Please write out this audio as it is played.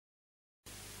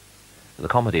The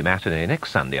comedy matinee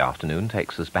next Sunday afternoon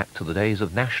takes us back to the days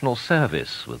of national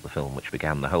service with the film which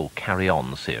began the whole Carry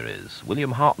On series.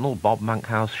 William Hartnell, Bob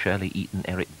Monkhouse, Shirley Eaton,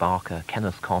 Eric Barker,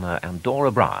 Kenneth Connor and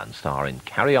Dora Bryan star in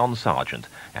Carry On Sergeant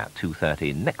at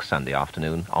 2:30 next Sunday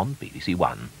afternoon on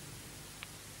BBC1.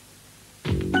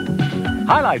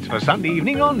 Highlights for Sunday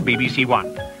evening on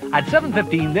BBC1. At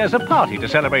 7:15 there's a party to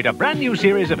celebrate a brand new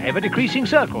series of ever-decreasing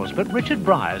circles, but Richard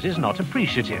Bryars is not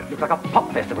appreciative. Looks like a pop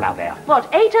festival out there.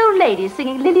 What, 8 old ladies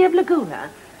singing Lily of Laguna?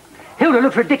 Hilda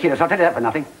looks ridiculous, I'll tell you that for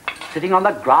nothing. Sitting on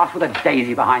the grass with a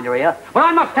daisy behind her ear. Well,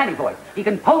 I'm not standing for it. He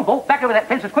can pole vault back over that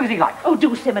fence as quick as he likes. Oh,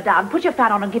 do simmer down. Put your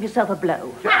fan on and give yourself a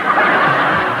blow.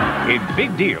 In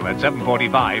Big Deal at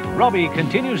 7:45, Robbie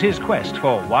continues his quest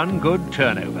for one good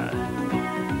turnover.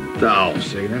 Oh,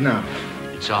 seen enough.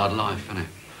 It's hard life, isn't it?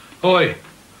 Oi,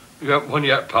 you haven't won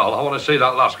yet, pal. I want to see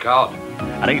that last card.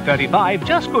 At 8:35,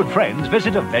 Just Good Friends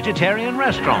visit a vegetarian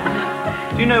restaurant.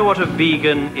 Do you know what a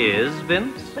vegan is,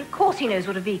 Vince? Well, of course he knows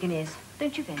what a vegan is.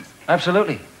 Don't you, Vince?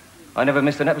 Absolutely. I never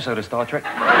missed an episode of Star Trek.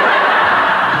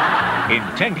 In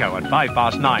Tenko at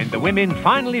 9:05, the women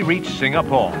finally reach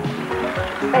Singapore.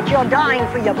 Bet you're dying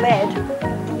for your bed.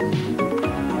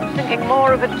 Thinking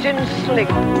more of a tin sling.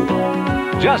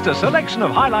 Just a selection of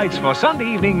highlights for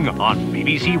Sunday evening on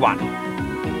BBC1.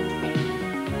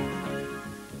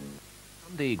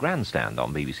 The grandstand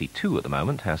on BBC2 at the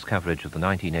moment has coverage of the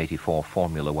 1984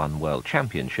 Formula One World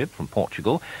Championship from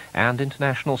Portugal and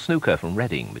international snooker from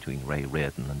Reading between Ray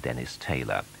Reardon and Dennis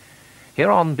Taylor.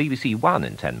 Here on BBC1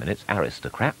 in 10 minutes,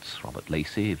 Aristocrats. Robert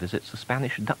Lacey visits a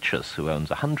Spanish duchess who owns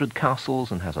 100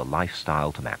 castles and has a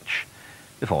lifestyle to match.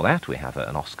 Before that, we have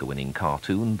an Oscar-winning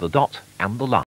cartoon, The Dot and the Line.